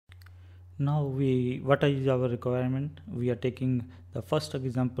Now what is our requirement? We are taking the first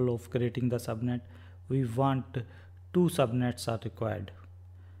example of creating the subnet. We want two subnets are required.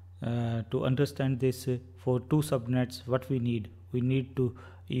 To understand this, for two subnets, what we need to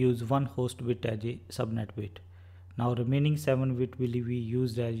use one host bit as a subnet bit. Now remaining 7 bit will be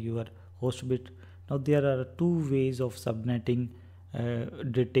used as your host bit. Now there are two ways of subnetting,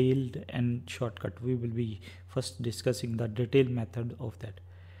 detailed and shortcut. We will be first discussing the detailed method of that.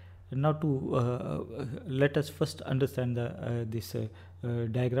 Now let us first understand this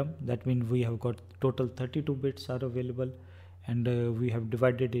diagram. That means we have got total 32 bits are available, and we have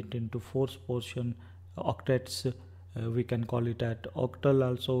divided it into 4 portion octets. We can call it at octal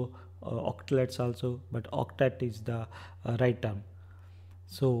also, octlets also, but octet is the right term.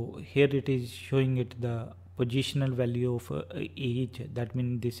 So here it is showing it the positional value of each. That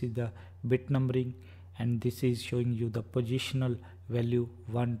means this is the bit numbering, and this is showing you the positional value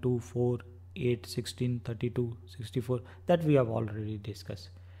 1, 2, 4, 8, 16, 32, 64 that we have already discussed.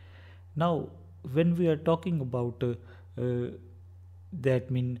 Now when we are talking about that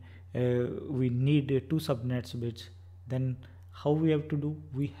mean we need two subnets bits, then how we have to do?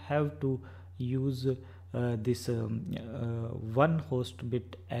 We have to use this one host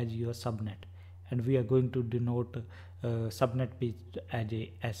bit as your subnet, and we are going to denote subnet bit as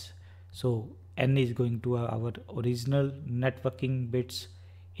a S. So n is going to our original networking bits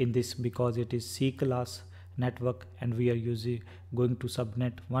in this, because it is C class network, and we are going to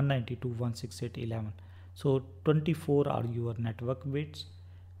subnet 192.168.11. so 24 are your network bits.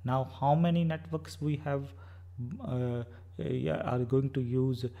 Now how many networks we have are going to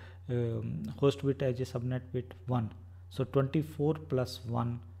use host bit as a subnet bit? 1. So 24 plus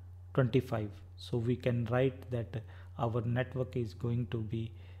 1, 25. So we can write that our network is going to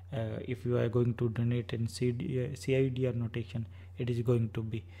be, if you are going to donate in CIDR notation, it is going to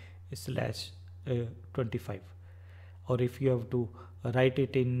be /25. Or if you have to write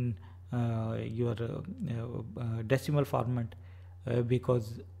it in your decimal format,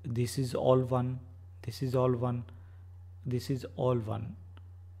 because this is all 1, this is all 1, this is all 1.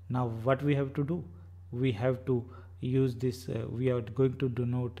 Now what we have to do? We have to use this, we are going to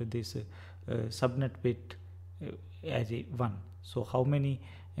denote this subnet bit as a 1. So how many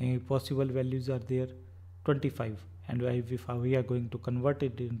possible values are there? 25. And if we are going to convert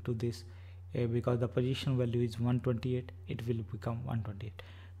it into this, because the position value is 128, it will become 128.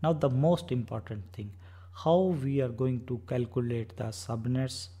 Now the most important thing, how we are going to calculate the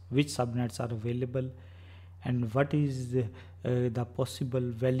subnets, which subnets are available, and what is the possible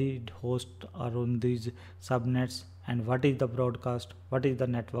valid host are on these subnets, and what is the broadcast, what is the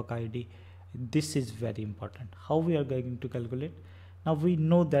network ID. This is very important. How we are going to calculate? Now we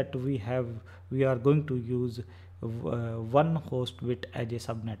know that we are going to use one host bit as a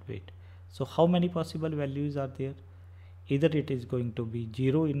subnet bit. So how many possible values are there? Either it is going to be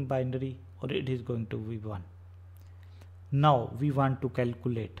 0 in binary, or it is going to be 1. Now we want to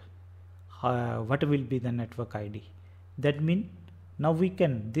calculate what will be the network ID. That means now we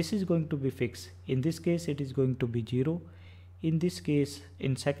can, this is going to be fixed. In this case it is going to be 0. In this case,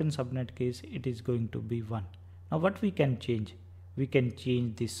 in second subnet case, it is going to be 1. Now what we can change? We can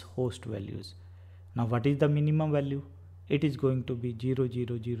change this host values. Now what is the minimum value? It is going to be 0,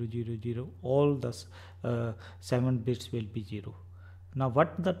 0, 0, 0, 0. All the 7 bits will be 0. Now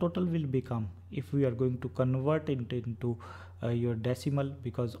what the total will become if we are going to convert it into your decimal,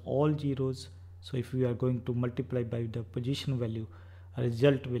 because all zeros. So if we are going to multiply by the position value, a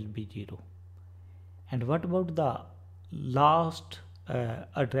result will be 0. And what about the last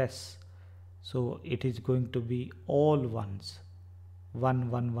address? So it is going to be all ones, 1,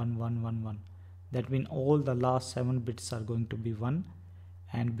 1, 1, 1, 1, 1. That means all the last 7 bits are going to be 1,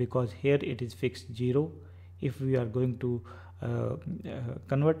 and because here it is fixed 0, if we are going to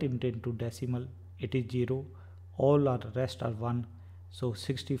convert it into decimal, it is 0, all our rest are 1. So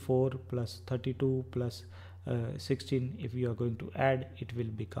 64 plus 32 plus 16, if you are going to add, it will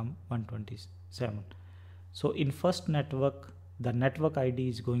become 127. So in first network, the network ID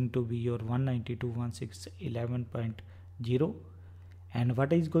is going to be your 192.168.11.0. and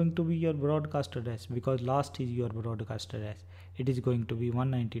what is going to be your broadcast address? Because last is your broadcast address, it is going to be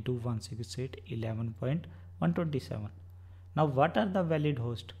 192.168.11.127. Now what are the valid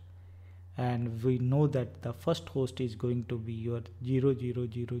host? And we know that the first host is going to be your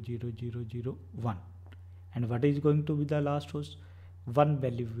 0000001. And what is going to be the last host? 1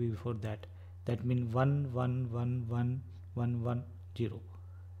 value before that. That means 1111110.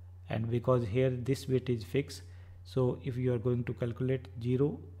 And because here this bit is fixed, so if you are going to calculate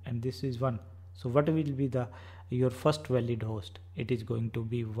 0 and this is 1, so what will be the your first valid host, it is going to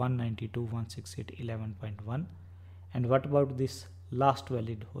be 192.168.11.1. and what about this last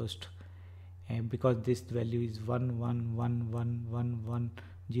valid host? Because this value is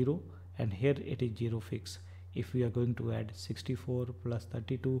 111110 and here it is 0 fix. If we are going to add 64 plus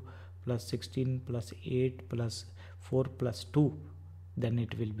 32 plus 16 plus 8 plus 4 plus 2, then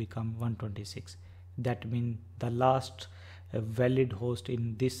it will become 126. That means the last valid host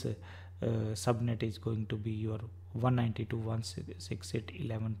in this subnet is going to be your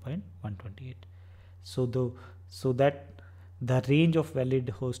 192.168.11.128. So that the range of valid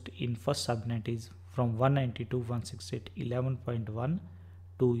host in first subnet is from 192.168.11.1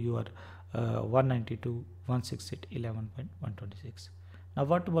 to your 192.168.11.126. Now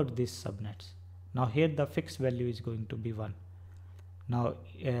what about these subnets? Now here the fixed value is going to be 1. Now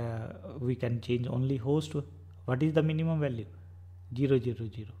we can change only host. What is the minimum value? 000.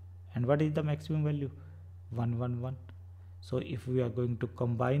 And what is the maximum value? 111. So if we are going to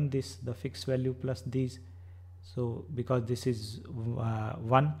combine this, the fixed value plus these, so because this is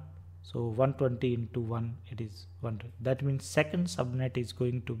 1, so 120 into 1, it is 100. That means second subnet is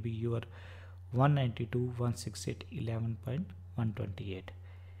going to be your 192.168.11.128.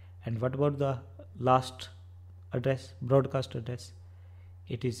 and what about the last address, broadcast address?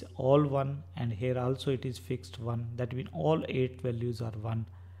 It is all 1, and here also it is fixed 1. That means all 8 values are 1.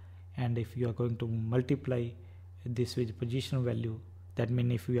 And if you are going to multiply this with position value, that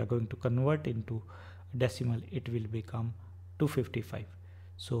means if we are going to convert into decimal, it will become 255.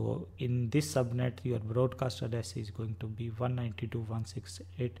 So in this subnet, your broadcast address is going to be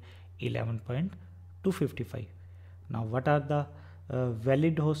 192.168.11.255. Now what are the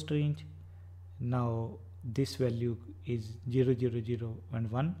valid host range? Now this value is 000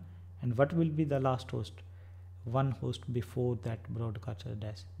 and 1, and what will be the last host? One host before that broadcast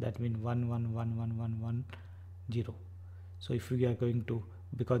address, that means 111110. So if we are going to,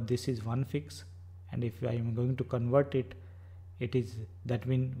 because this is one fix, and if I am going to convert it, it is, that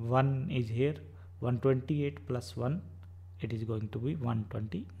means 1 is here, 128 plus 1, it is going to be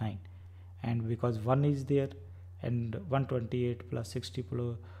 129, and because 1 is there, and 128 plus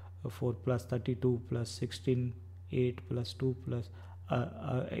 64 plus 32 plus 16, 8 plus 2 plus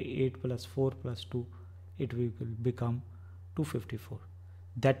 8 plus 4 plus 2, it will become 254.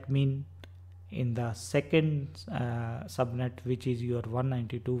 That means in the second subnet, which is your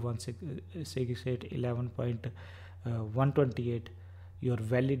 192.168.11.128, your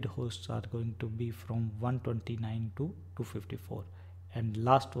valid hosts are going to be from 129 to 254, and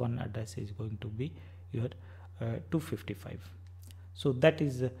last one address is going to be your 255. So that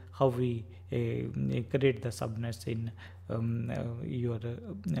is how we create the subnets in your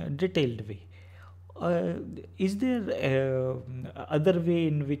detailed way. Is there other way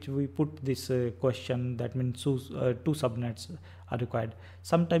in which we put this question? That means two subnets are required.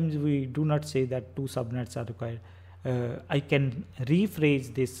 Sometimes we do not say that 2 subnets are required. I can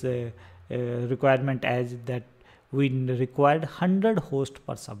rephrase this requirement as that we required 100 hosts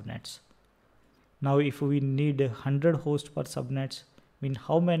per subnets. Now if we need 100 hosts per subnets, mean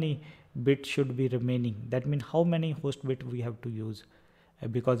how many bits should be remaining? That means how many host bit we have to use.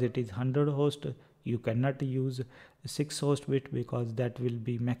 Because it is 100 host, you cannot use 6 host bit because that will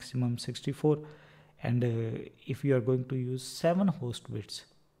be maximum 64, and if you are going to use 7 host bits,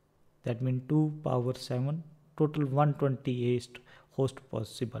 that means 2 power 7, total 128 host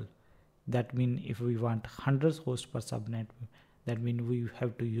possible. That means if we want 100 hosts per subnet, that means we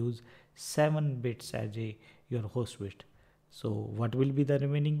have to use 7 bits as your host bit. So what will be the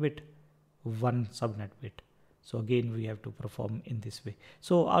remaining bit? 1 subnet bit. So again we have to perform in this way.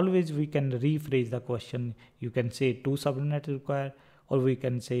 So always we can rephrase the question. You can say 2 subnets required, or we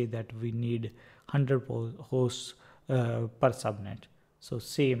can say that we need 100 hosts per subnet. So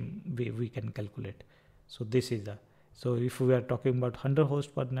same way we can calculate. So this is so if we are talking about 100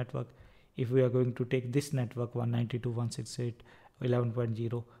 hosts per network, if we are going to take this network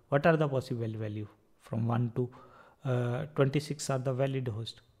 192.168.11.0, what are the possible value? From 1 to 26 are the valid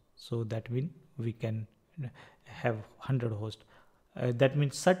host. So that means we can have 100 hosts. That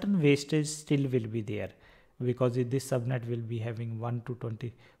means certain wastage still will be there, because this subnet will be having 1 to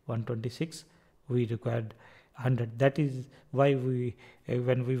 126, we required 100. That is why we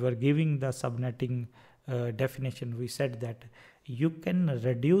when we were giving the subnetting definition, we said that you can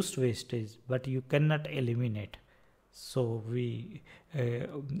reduce wastage but you cannot eliminate. So we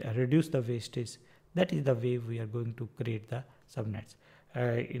reduce the wastage. That is the way we are going to create the subnets.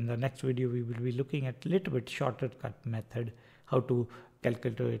 In the next video we will be looking at little bit shorter cut method, how to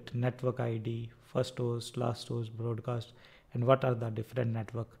calculate network ID, first host, last host, broadcast, and what are the different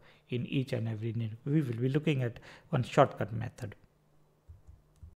network in each and every need. We will be looking at one shortcut method.